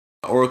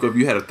Oracle, if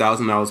you had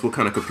 $1,000, what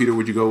kind of computer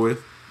would you go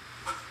with?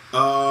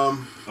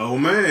 Oh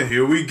man,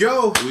 here we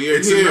go.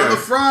 It's here. Another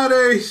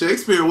Friday.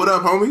 Shakespeare, what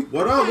up, homie?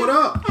 What up? What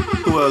up?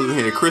 Who else in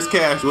here? Chris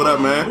Cash, what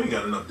up, man? We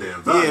got enough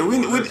damn value.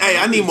 Yeah, hey,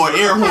 I need more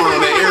air horn on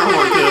that air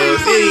horn,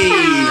 cuz. Hey.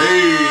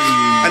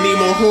 I need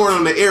more horn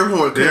on the air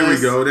horn, cuz.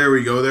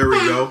 There we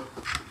go.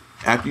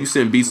 After you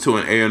send beats to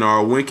an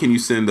A&R, when can you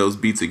send those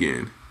beats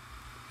again?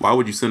 Why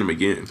would you send them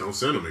again? Don't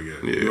send them again.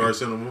 Yeah. You already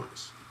sent them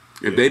once.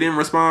 If they didn't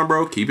respond,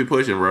 bro, keep it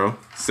pushing, bro.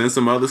 Send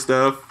some other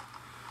stuff.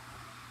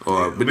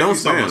 But don't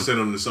spam. Send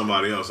them to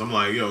somebody else. I'm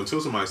like, yo,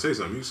 until somebody say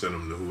something, you send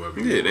them to whoever.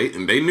 Yeah,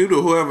 they new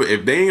to whoever.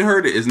 If they ain't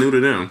heard it, it's new to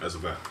them. That's a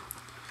fact.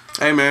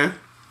 Hey, man.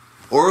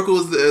 Oracle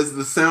is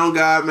the sound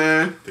guy,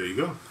 man. There you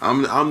go.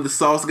 I'm the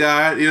sauce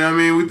guy. You know what I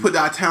mean? We put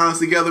our talents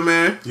together,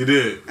 man. You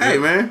did. Hey, yeah.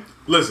 Man.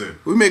 Listen.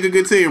 We make a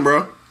good team,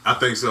 bro. I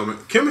think so, man.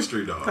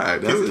 Chemistry, dog. All right,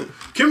 that's it.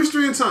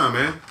 Chemistry and time,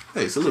 man.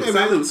 Hey, salute, hey,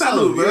 man.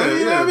 salute, bro. Yeah,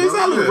 you know what I mean?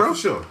 Salute, bro. For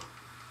sure.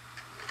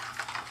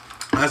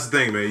 That's the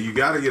thing, man. You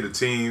got to get a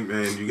team,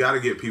 and you got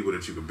to get people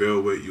that you can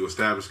build with. You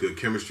establish good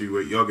chemistry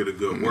with. Y'all get a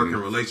good working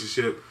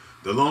relationship.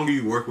 The longer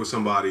you work with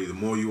somebody, the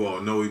more you all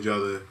know each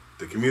other.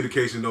 The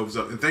communication opens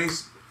up, and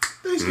things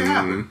can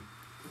happen.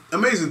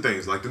 Amazing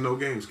things, like the No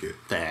Games kid.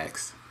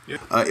 Facts. Yeah.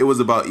 It was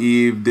about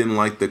Eve didn't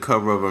like the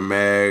cover of a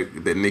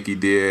mag that Nicki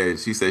did.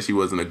 She said she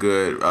wasn't a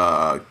good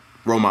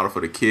role model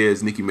for the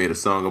kids. Nicki made a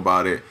song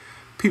about it.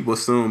 People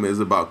assume it's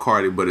about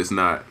Cardi, but it's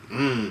not.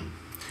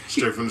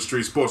 Straight from the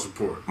street sports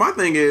report. My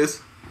thing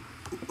is,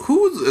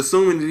 who's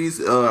assuming that these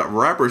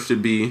rappers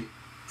should be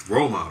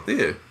role models?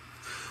 Yeah.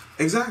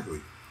 Exactly.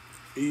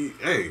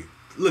 Hey,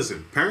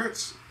 listen,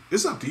 parents,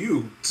 it's up to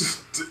you.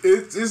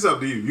 It's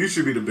up to you. You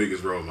should be the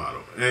biggest role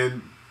model.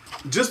 And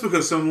just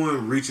because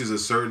someone reaches a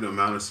certain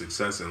amount of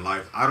success in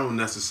life, I don't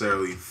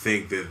necessarily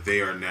think that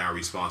they are now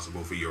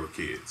responsible for your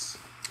kids.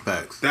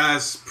 Facts.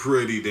 That's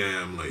pretty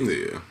damn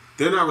lazy. Yeah.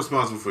 They're not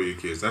responsible for your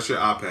kids. That's your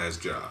iPad's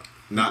job,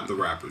 not the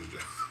rapper's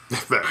job.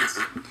 Facts.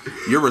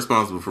 You're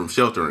responsible for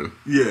sheltering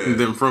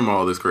them from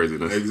all this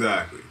craziness.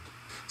 Exactly.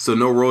 So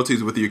no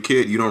royalties with your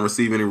kid. You don't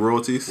receive any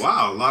royalties?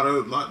 Wow,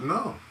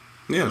 no.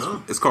 Yeah,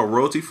 no. It's called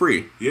royalty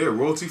free. Yeah,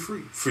 royalty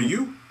free. For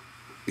you?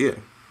 Yeah.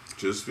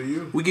 Just for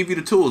you. We give you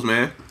the tools,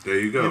 man. There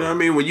you go. You know what I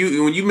mean? When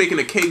you making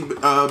a cake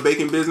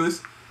baking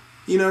business,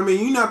 you know what I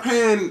mean? You're not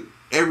paying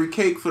every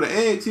cake for the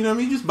eggs, you know what I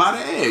mean? You just buy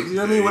the eggs, you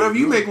know what I mean? Whatever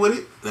you make with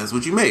it, that's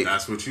what you make.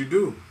 That's what you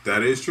do.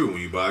 That is true.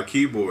 When you buy a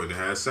keyboard that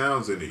has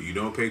sounds in it, you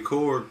don't pay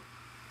Chord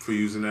for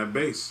using that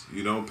bass.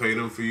 You don't pay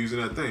them for using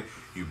that thing.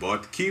 You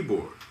bought the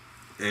keyboard,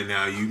 and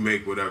now you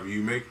make whatever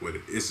you make with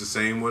it. It's the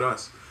same with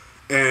us.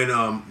 And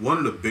one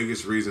of the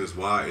biggest reasons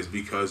why is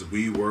because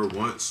we were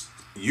once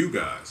you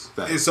guys.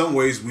 In some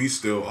ways, we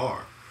still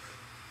are.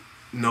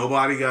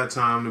 Nobody got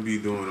time to be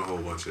doing a whole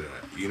bunch of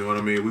that. You know what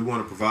I mean? We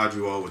want to provide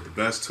you all with the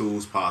best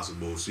tools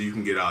possible so you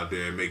can get out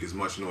there and make as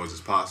much noise as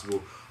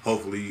possible.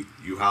 Hopefully,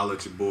 you holler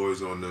at your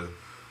boys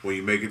when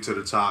you make it to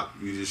the top,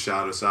 you just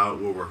shout us out.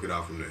 We'll work it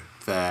out from there.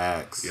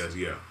 Facts. Yes,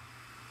 yeah.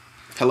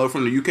 Hello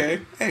from the UK.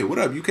 Hey, what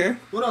up, UK?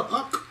 What up,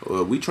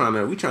 Uck? We trying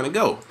to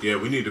go. Yeah,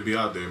 we need to be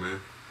out there, man.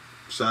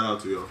 Shout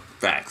out to y'all.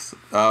 Facts.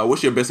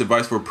 What's your best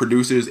advice for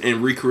producers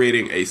in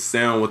recreating a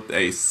sound with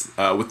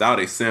without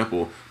a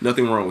sample?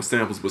 Nothing wrong with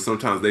samples, but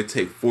sometimes they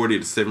take 40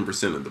 to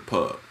 7% of the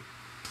pub.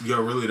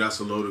 Yo, really, that's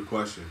a loaded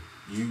question.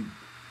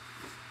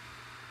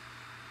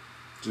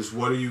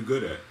 What are you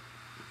good at?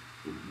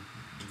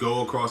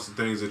 Go across the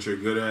things that you're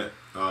good at.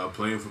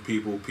 Playing for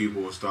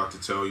people will start to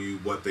tell you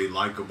what they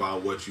like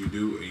about what you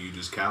do, and you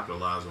just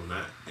capitalize on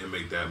that and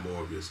make that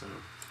more of your sound.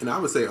 And I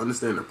would say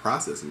understand the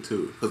processing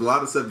too, because a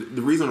lot of stuff.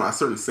 The reason why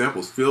certain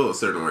samples feel a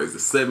certain way is the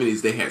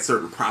 '70s they had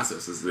certain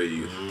processes they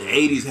used. The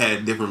 '80s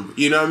had different.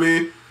 You know what I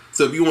mean?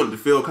 So if you wanted to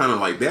feel kind of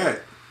like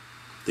that,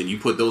 then you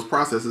put those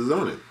processes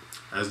on it.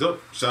 That's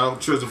dope. Shout out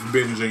Triz for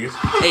being genius.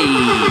 Hey.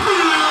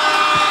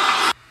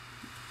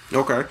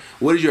 Okay.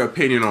 What is your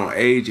opinion on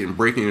age and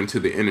breaking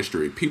into the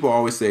industry? People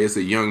always say it's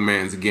a young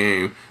man's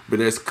game, but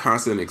there's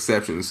constant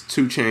exceptions.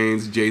 2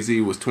 Chainz, Jay-Z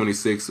was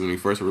 26 when he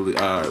first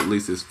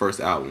released his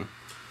first album.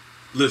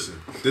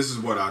 Listen, this is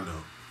what I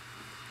know.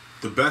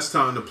 The best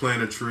time to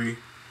plant a tree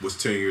was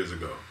 10 years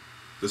ago.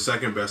 The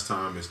second best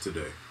time is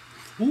today.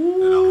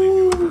 Ooh. And I'll leave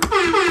you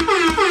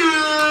with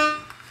that.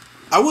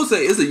 I will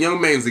say it's a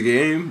young man's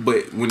game,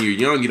 but when you're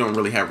young, you don't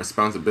really have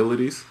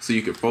responsibilities, so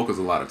you can focus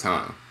a lot of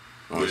time.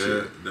 Yeah,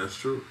 shit. That's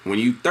true. When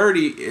you 30,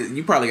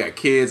 you probably got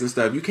kids and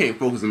stuff. You can't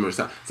focus on much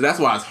time. So that's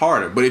why it's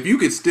harder. But if you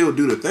could still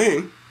do the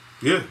thing,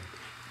 yeah,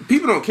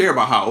 people don't care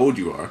about how old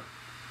you are.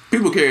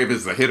 People care if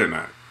it's a hit or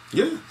not.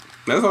 Yeah.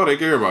 That's all they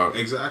care about.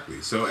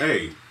 Exactly. So,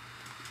 hey,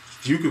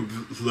 you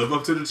could live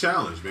up to the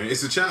challenge, man.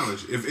 It's a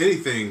challenge. If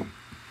anything,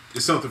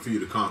 it's something for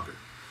you to conquer.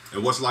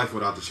 And what's life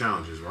without the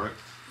challenges, right?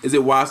 Is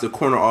it wise to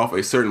corner off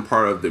a certain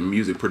part of the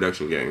music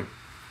production game?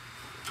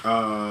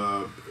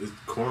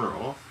 Corner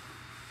off?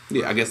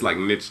 Yeah, I guess like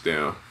niche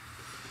down.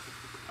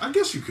 I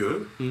guess you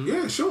could.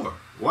 Yeah, sure.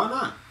 Why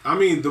not? I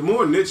mean, the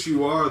more niche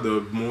you are,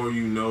 the more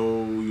you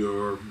know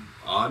your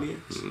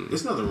audience.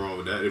 There's nothing wrong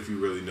with that if you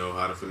really know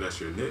how to finesse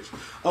your niche.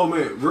 Oh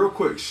man, real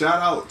quick,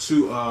 shout out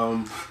to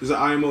is it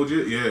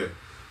IMOG?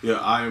 Yeah,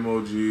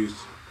 IMOG's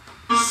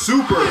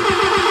super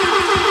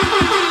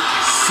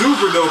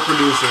dope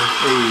producer.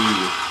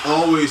 Hey,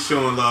 always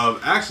showing love.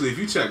 Actually, if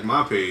you check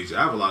my page,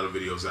 I have a lot of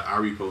videos that I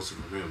reposted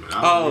from him, and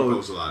I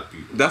repost a lot of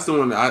people. That's the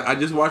one I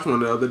just watched one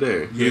the other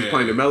day. He was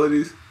playing the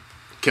melodies,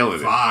 killing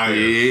it. Fire.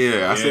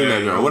 Yeah, I seen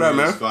that girl. What up,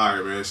 man?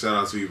 Fire, man. Shout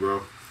out to you,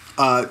 bro.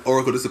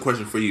 Oracle, this is a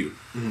question for you.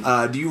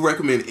 Do you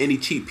recommend any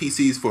cheap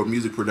PCs for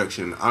music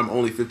production? I'm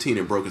only 15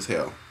 and broke as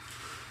hell.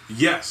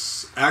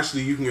 Yes.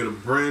 Actually, you can get a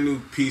brand new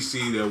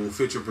PC that will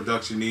fit your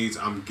production needs.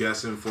 I'm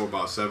guessing for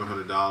about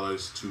 $700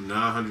 to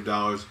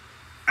 $900.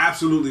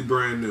 Absolutely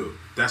brand new.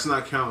 That's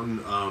not counting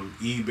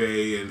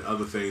eBay and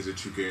other things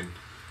that you can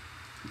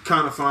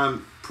kind of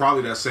find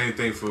probably that same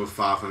thing for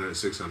 $500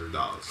 to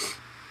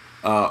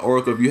 $600.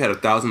 Oracle, if you had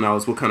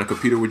 $1,000, what kind of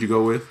computer would you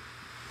go with?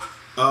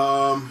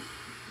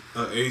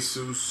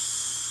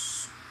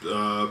 Asus,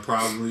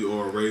 probably,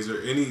 or a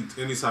Razer.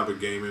 Any type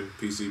of gaming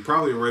PC.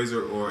 Probably a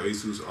Razer or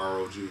Asus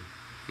ROG.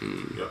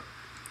 Yep.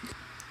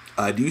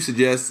 Do you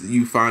suggest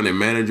you find a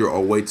manager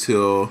or wait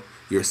till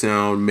your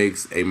sound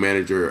makes a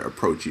manager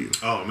approach you?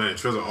 Oh man,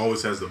 Triza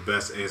always has the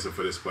best answer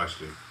for this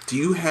question. Do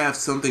you have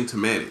something to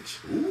manage?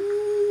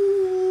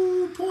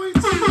 Ooh,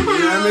 points. You know what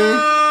I mean?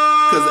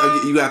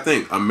 Because you gotta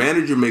think, a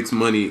manager makes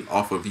money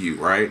off of you,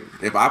 right?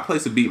 If I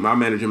place a beat, my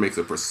manager makes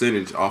a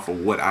percentage off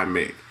of what I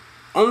make.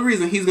 Only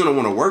reason he's gonna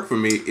want to work for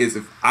me is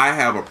if I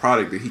have a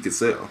product that he could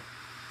sell.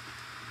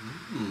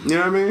 You know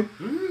what I mean?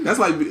 That's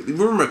like,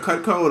 remember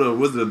Cutco, or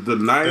was it the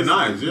knives? The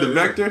knives, yeah, the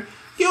Vector?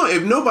 You know,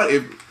 if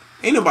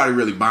ain't nobody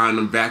really buying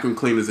them vacuum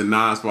cleaners and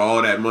knives for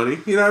all that money.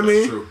 You know what I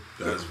mean? True.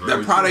 That's very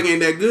that product true.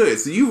 ain't that good,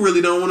 so you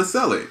really don't want to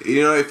sell it.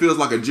 You know, it feels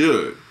like a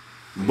jug.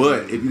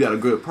 But if you got a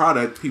good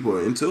product, people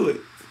are into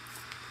it.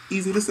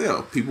 Easy to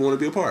sell. People want to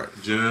be a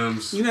part.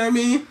 Gems. You know what I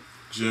mean?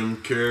 Jim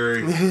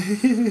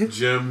Carrey.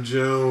 Jim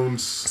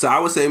Jones. So I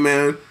would say,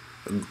 man,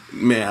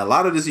 a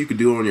lot of this you could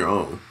do on your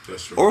own.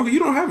 That's true. Or you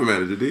don't have a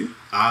manager, do you?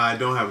 I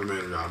don't have a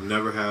manager. I've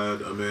never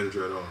had a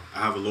manager at all.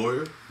 I have a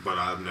lawyer, but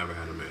I've never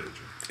had a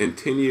manager. In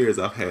 10 years,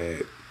 I've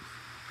had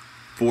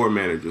 4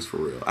 managers for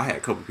real. I had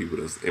a couple people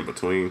that's in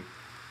between.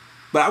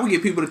 But I would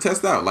get people to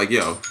test out. Like,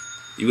 yo,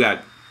 you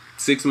got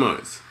 6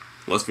 months.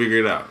 Let's figure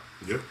it out.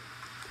 Yeah.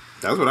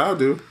 That's what I'll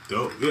do.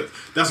 Dope. Yeah.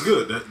 That's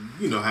good. That,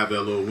 have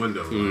that little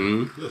window.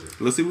 Listen.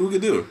 Let's see what we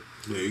can do.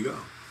 There you go.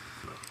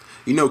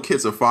 You know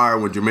kits are fire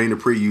when Jermaine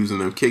Dupri using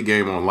them kit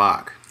game on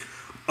lock.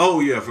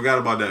 Oh yeah, forgot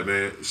about that,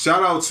 man.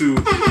 Shout out to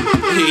the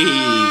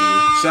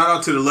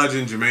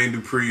legend Jermaine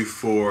Dupri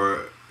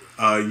for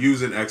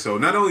using XO.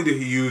 Not only did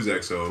he use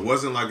XO, it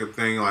wasn't like a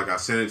thing like I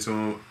sent it to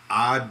him.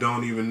 I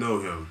don't even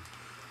know him,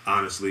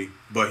 honestly,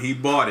 but he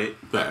bought it.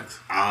 Facts.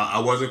 I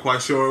wasn't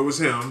quite sure it was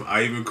him.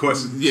 I even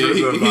questioned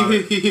Triza about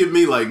it. He hit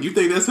me like, you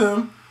think that's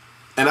him?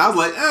 And I was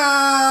like,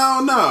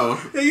 oh no.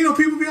 Yeah,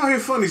 people be out here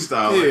funny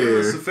style. Like, Yeah.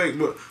 it's a fake,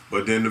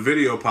 but then the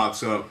video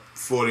pops up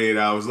 48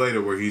 hours later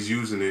where he's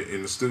using it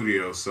in the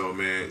studio. So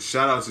man,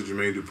 shout out to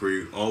Jermaine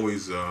Dupri,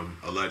 always a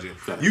legend.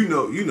 Facts. You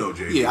know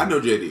JD. Yeah, I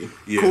know JD.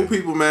 Yeah. Cool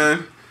people,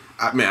 man.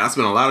 I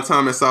spent a lot of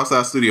time at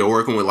Southside Studio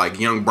working with like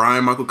young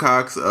Brian Michael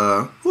Cox.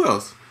 Who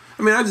else?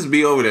 I just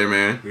be over there,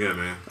 man. Yeah,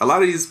 man. A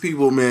lot of these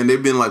people, man,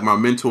 they've been like my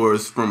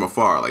mentors from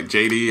afar. Like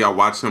JD, I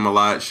watched him a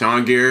lot.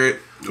 Sean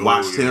Garrett,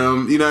 watched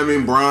him. You know what I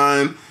mean?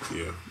 Brian.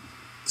 Yeah.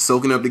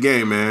 Soaking up the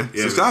game, man.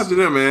 Yeah, so shout out to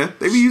them, man.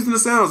 They be using the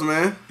sounds,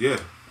 man. Yeah.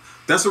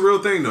 That's a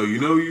real thing, though.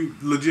 You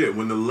legit.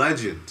 When the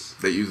legends.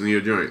 They using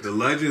your joints. The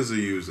legends are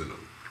using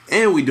them.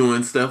 And we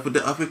doing stuff with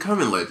the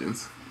up-and-coming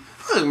legends.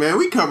 Look, man,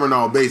 we covering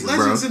all bases,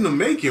 Legends bro. in the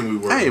making we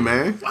were. Hey,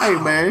 man. Wow. Hey,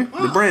 man.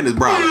 Wow. The brand is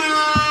broad.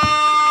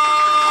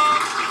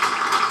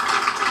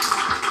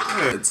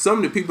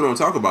 Something that people don't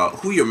talk about,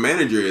 who your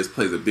manager is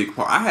plays a big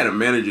part. I had a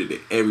manager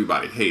that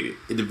everybody hated.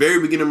 At the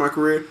very beginning of my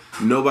career,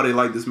 nobody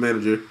liked this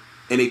manager.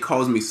 And it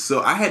caused me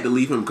I had to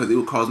leave him because it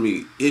would cause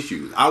me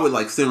issues. I would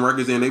like send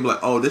records in, they'd be like,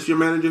 oh, this your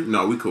manager?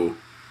 No, we cool.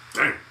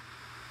 Damn.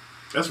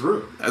 That's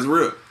real. That's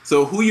real.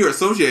 So who you're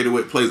associated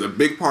with plays a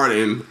big part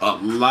in a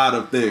lot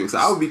of things. So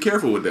I would be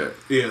careful with that.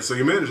 Yeah, so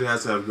your manager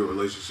has to have good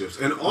relationships.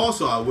 And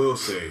also, I will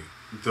say,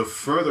 the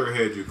further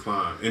ahead you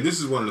climb, and this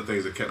is one of the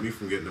things that kept me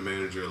from getting a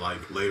manager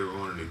like later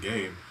on in the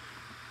game,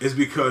 is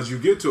because you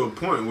get to a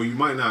point where you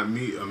might not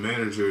meet a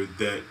manager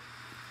that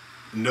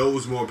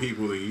knows more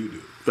people than you do.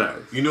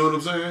 Facts. You know what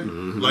I'm saying?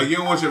 Mm-hmm. Like, you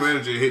don't want your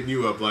manager hitting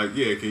you up like,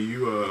 yeah, can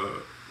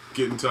you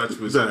get in touch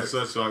with such and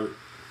such? So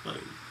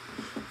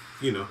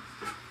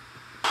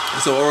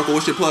So, Oracle,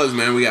 what's your plugs,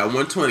 man? We got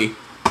 120.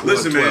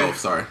 Listen, 112, man.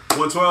 Sorry.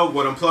 112,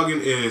 what I'm plugging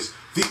is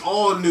the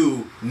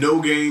all-new No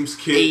Games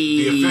kit,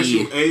 the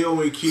official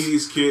AO and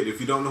Keys kit.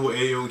 If you don't know who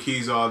AO and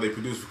Keys are, they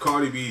produce for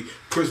Cardi B,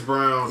 Chris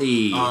Brown,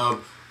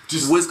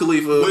 just Wiz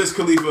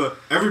Khalifa,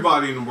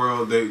 everybody in the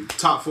world, they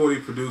top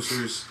 40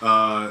 producers,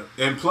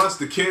 and plus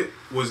the kit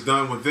was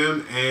done with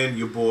them and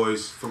your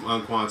boys from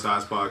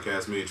UnQuantized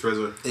Podcasts, me and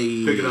Triza.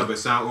 Pick it up at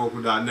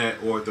soundoracle.net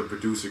or at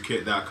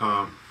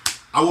theproducerkit.com.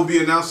 I will be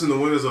announcing the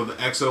winners of the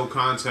XO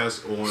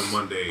contest on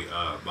Monday,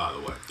 by the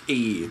way.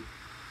 Hey.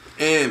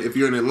 And if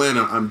you're in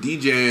Atlanta, I'm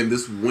DJing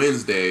this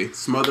Wednesday,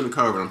 Smothered and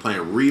Covered. I'm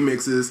playing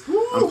remixes.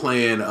 Woo. I'm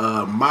playing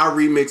my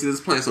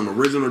remixes, playing some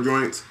original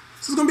joints.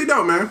 This is going to be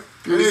dope, man.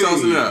 We're going to be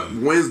saucing it up.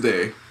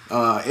 Wednesday,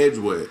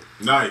 Edgewood.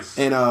 Nice.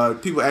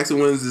 And people asking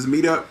when is this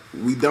meetup?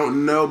 We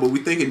don't know, but we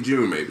thinking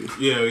June maybe.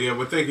 Yeah,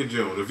 we're thinking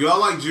June. If y'all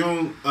like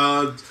June,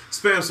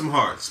 spam some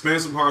hearts. Spam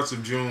some hearts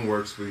if June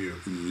works for you.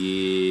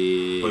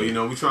 Yeah.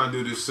 But we try and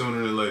do this sooner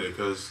than later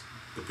because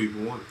the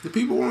people want it. The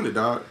people want it,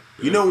 dog.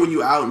 Yeah. You know when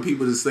you out and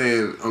people just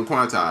saying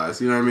UnQuantized,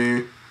 you know what I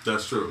mean?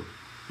 That's true.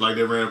 Like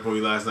they ran up on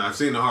you last night. I've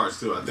seen the hearts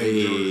too. I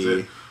think June is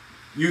it.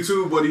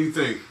 YouTube, what do you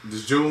think?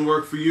 Does June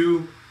work for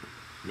you?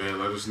 Man,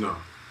 let us know.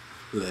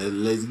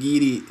 Let's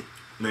get it.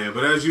 Man,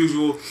 but as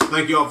usual,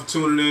 thank y'all for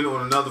tuning in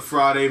on another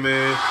Friday,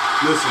 man.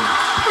 Listen.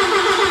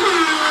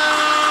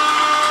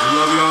 We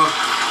love y'all.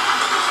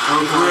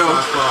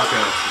 UnQuantized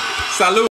Podcasts. Salud.